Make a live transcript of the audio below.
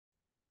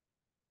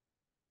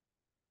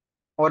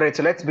All right,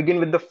 so let's begin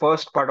with the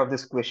first part of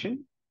this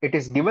question. It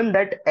is given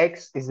that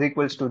x is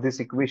equals to this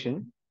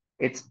equation.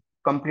 It's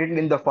completely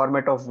in the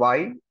format of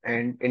y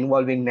and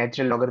involving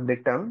natural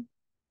logarithmic term.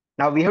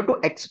 Now we have to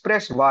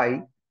express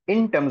y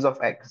in terms of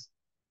x.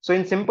 So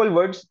in simple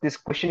words, this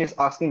question is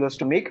asking us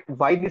to make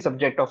y the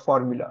subject of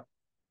formula,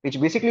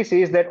 which basically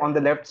says that on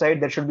the left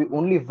side there should be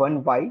only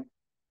one y,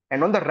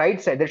 and on the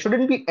right side there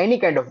shouldn't be any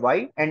kind of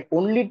y and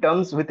only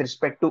terms with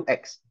respect to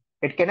x.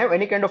 It can have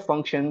any kind of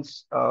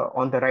functions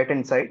on the right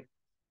hand side,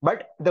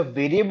 but the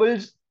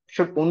variables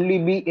should only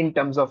be in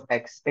terms of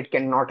x. It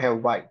cannot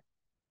have y.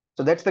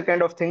 So that's the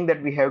kind of thing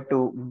that we have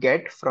to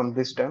get from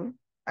this term,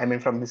 I mean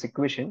from this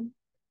equation.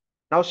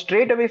 Now,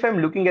 straight away, if I'm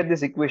looking at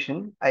this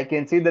equation, I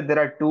can see that there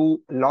are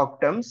two log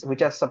terms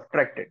which are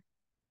subtracted.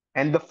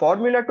 And the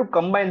formula to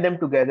combine them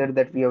together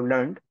that we have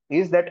learned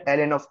is that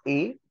ln of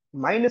a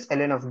minus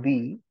ln of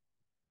b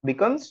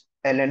becomes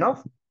ln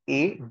of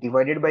a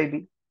divided by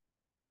b.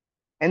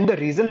 And the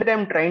reason that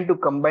I'm trying to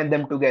combine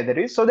them together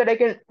is so that I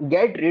can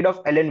get rid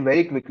of ln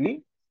very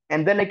quickly,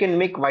 and then I can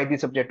make y the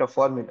subject of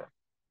formula.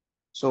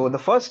 So the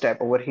first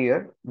step over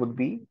here would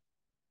be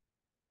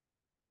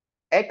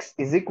x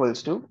is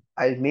equals to,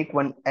 I'll make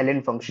one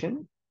ln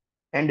function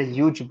and a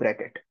huge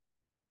bracket.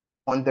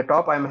 On the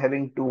top, I'm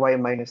having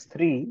 2y minus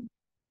 3,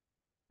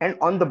 and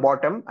on the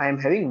bottom, I'm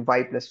having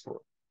y plus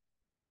 4.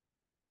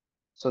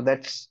 So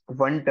that's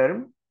one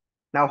term.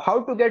 Now,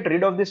 how to get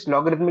rid of these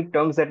logarithmic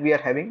terms that we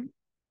are having?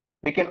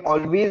 We can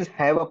always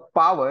have a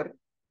power,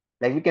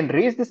 like we can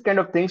raise this kind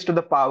of things to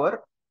the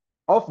power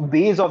of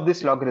base of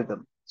this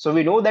logarithm. So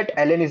we know that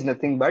ln is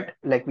nothing but,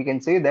 like we can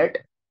say that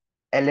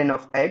ln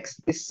of x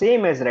is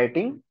same as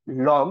writing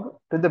log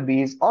to the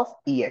base of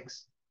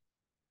ex.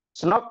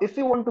 So now if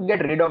we want to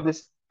get rid of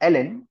this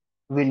ln,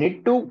 we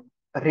need to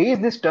raise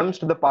these terms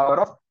to the power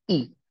of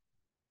e.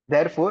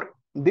 Therefore,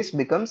 this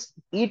becomes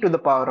e to the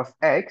power of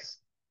x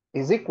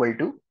is equal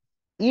to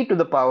e to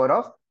the power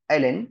of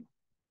ln.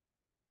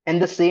 And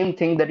the same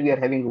thing that we are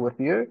having over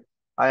here,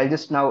 I'll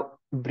just now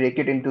break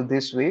it into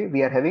this way.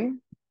 We are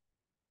having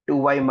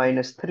 2y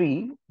minus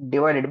 3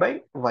 divided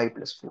by y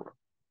plus 4.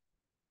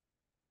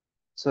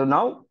 So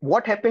now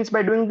what happens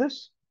by doing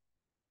this?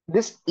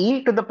 This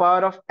e to the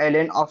power of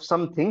ln of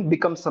something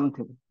becomes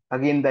something.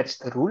 Again, that's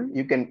the rule.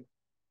 You can,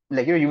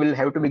 like, you will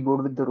have to be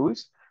good with the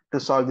rules to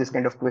solve this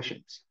kind of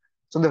questions.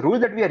 So the rule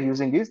that we are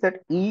using is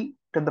that e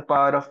to the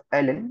power of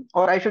ln,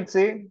 or I should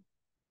say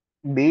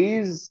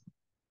base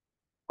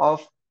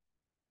of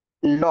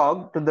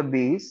log to the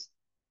base,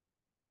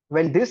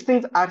 when these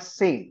things are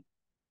same,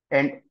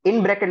 and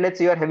in bracket, let's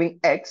say you are having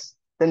x,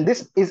 then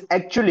this is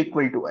actually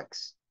equal to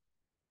x.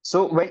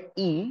 So when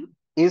e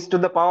is to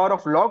the power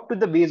of log to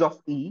the base of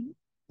e,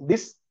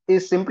 this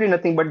is simply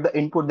nothing but the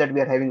input that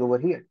we are having over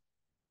here.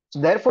 So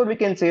therefore, we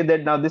can say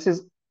that now this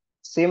is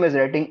same as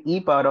writing e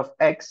power of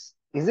x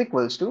is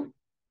equals to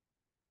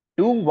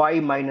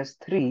 2y minus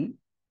 3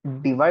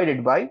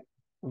 divided by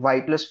y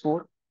plus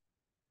 4.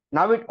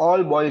 Now it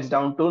all boils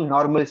down to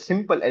normal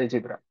simple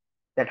algebra,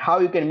 that how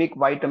you can make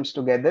y terms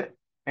together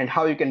and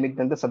how you can make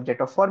them the subject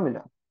of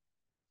formula.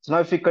 So now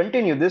if we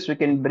continue this, we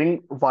can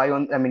bring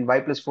y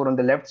plus 4 on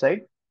the left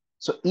side.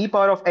 So e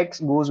power of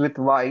x goes with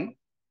y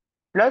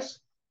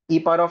plus e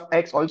power of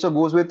x also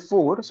goes with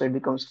 4. So it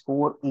becomes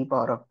 4 e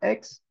power of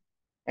x.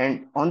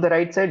 And on the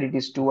right side, it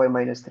is 2y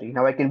minus 3.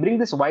 Now I can bring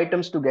this y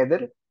terms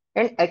together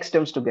and x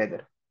terms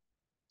together.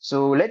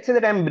 So let's say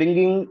that I'm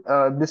bringing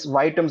this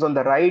y terms on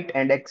the right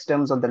and x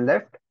terms on the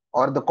left,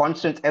 or the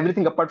constants,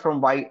 everything apart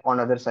from y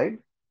on other side.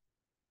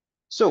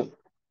 So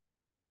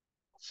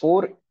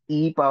 4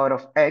 e power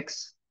of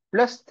x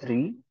plus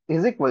 3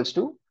 is equals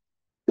to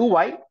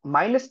 2y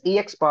minus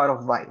ax power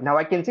of y. Now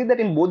I can see that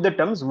in both the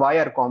terms y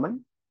are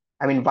common.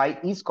 I mean y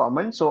is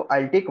common, so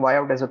I'll take y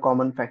out as a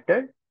common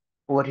factor.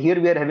 Over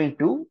here we are having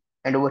 2,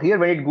 and over here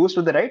when it goes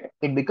to the right,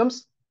 it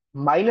becomes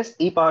minus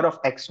e power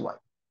of xy.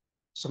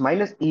 So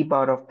minus e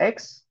power of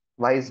x,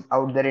 y is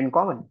out there in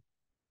common.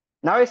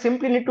 Now I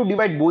simply need to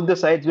divide both the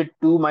sides with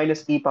 2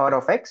 minus e power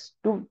of x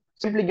to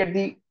simply get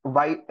the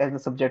y as the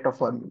subject of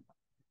formula.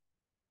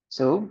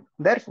 So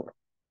therefore,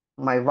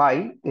 my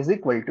y is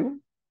equal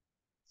to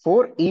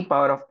 4 e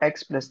power of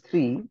x plus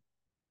 3.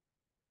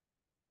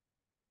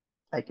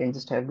 I can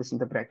just have this in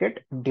the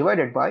bracket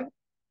divided by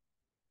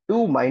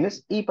 2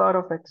 minus e power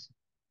of x.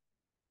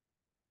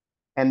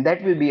 And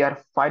that will be our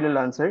final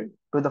answer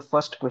to the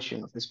first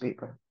question of this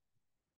paper.